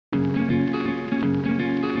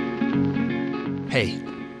Hey,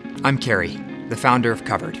 I'm Kerry, the founder of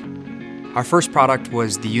KUVRD. Our first product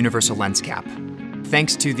was the Universal Lens Cap.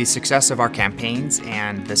 Thanks to the success of our campaigns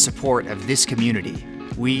and the support of this community,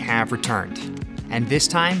 we have returned, and this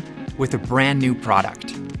time with a brand new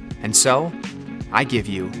product. And so, I give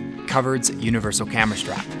you KUVRD's Universal Camera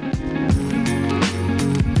Strap.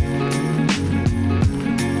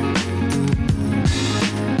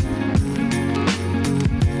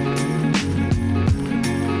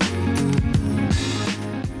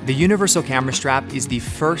 The Universal Camera Strap is the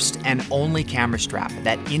first and only camera strap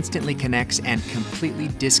that instantly connects and completely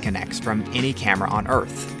disconnects from any camera on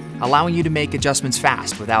Earth, allowing you to make adjustments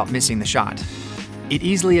fast without missing the shot. It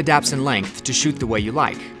easily adapts in length to shoot the way you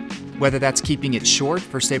like, whether that's keeping it short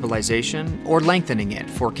for stabilization or lengthening it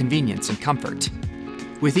for convenience and comfort.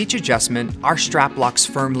 With each adjustment, our strap locks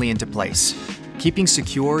firmly into place, keeping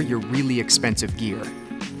secure your really expensive gear.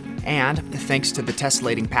 And, thanks to the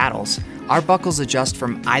tessellating paddles, our buckles adjust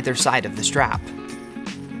from either side of the strap.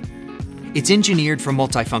 It's engineered for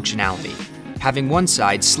multifunctionality. Having one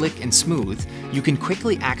side slick and smooth, you can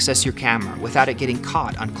quickly access your camera without it getting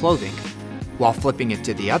caught on clothing. While flipping it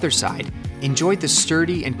to the other side, enjoy the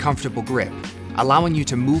sturdy and comfortable grip, allowing you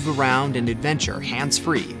to move around and adventure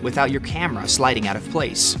hands-free without your camera sliding out of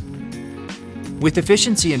place. With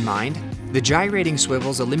efficiency in mind, the gyrating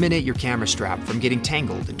swivels eliminate your camera strap from getting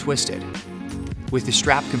tangled and twisted. With the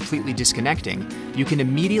strap completely disconnecting, you can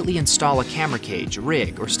immediately install a camera cage,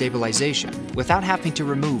 rig, or stabilization without having to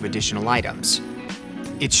remove additional items.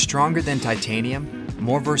 It's stronger than titanium,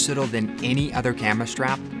 more versatile than any other camera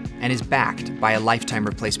strap, and is backed by a lifetime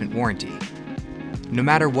replacement warranty. No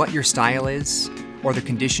matter what your style is, or the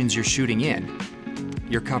conditions you're shooting in,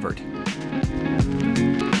 you're covered.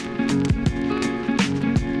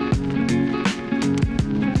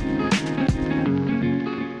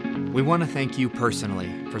 We want to thank you personally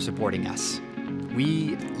for supporting us.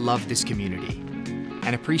 We love this community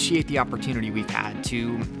and appreciate the opportunity we've had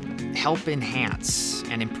to help enhance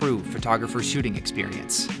and improve photographers' shooting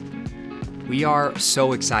experience. We are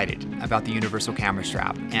so excited about the Universal Camera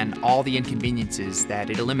Strap and all the inconveniences that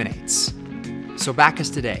it eliminates. So back us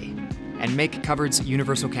today and make KUVRD's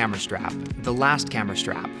Universal Camera Strap the last camera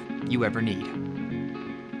strap you ever need.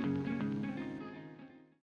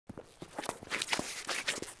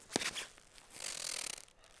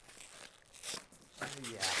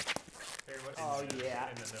 Oh yeah.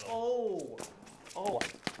 Oh.